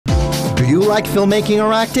Do you like filmmaking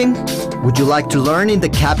or acting? Would you like to learn in the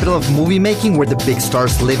capital of movie making where the big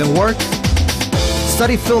stars live and work?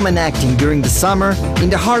 Study film and acting during the summer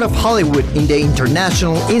in the heart of Hollywood in the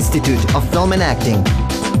International Institute of Film and Acting.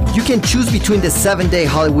 You can choose between the 7-day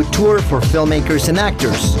Hollywood tour for filmmakers and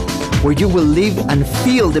actors, where you will live and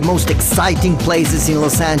feel the most exciting places in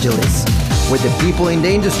Los Angeles, where the people in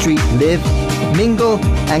the industry live, mingle,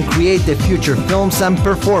 and create the future films and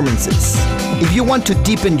performances. If you want to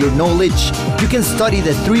deepen your knowledge, you can study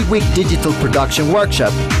the 3-week digital production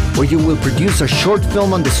workshop, where you will produce a short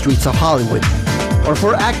film on the streets of Hollywood. Or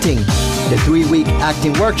for acting, the 3-week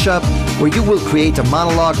acting workshop, where you will create a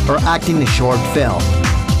monologue or act in a short film.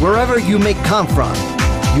 Wherever you may come from,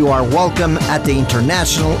 you are welcome at the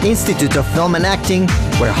International Institute of Film and Acting,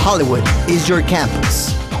 where Hollywood is your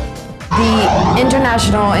campus. The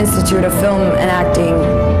International Institute of Film and Acting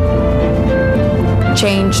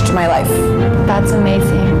changed my life. That's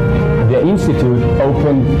amazing. The Institute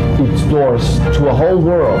opened its doors to a whole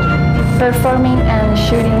world. Performing and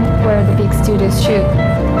shooting where the big studios shoot.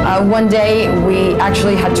 One day we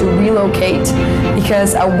actually had to relocate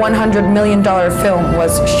because a $100 million film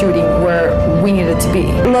was shooting where we needed to be.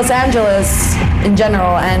 Los Angeles in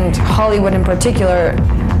general and Hollywood in particular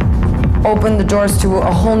opened the doors to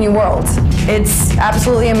a whole new world. It's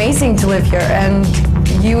absolutely amazing to live here, and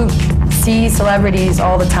you see celebrities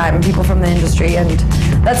all the time, people from the industry, and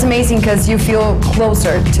that's amazing because you feel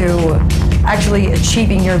closer to actually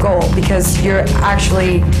achieving your goal because you're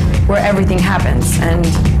actually where everything happens, and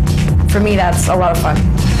for me that's a lot of fun.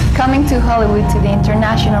 Coming to Hollywood to the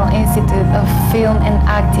International Institute of Film and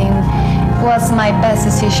Acting was my best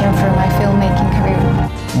decision for my filmmaking career.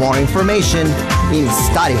 More information in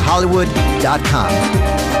studyhollywood.com.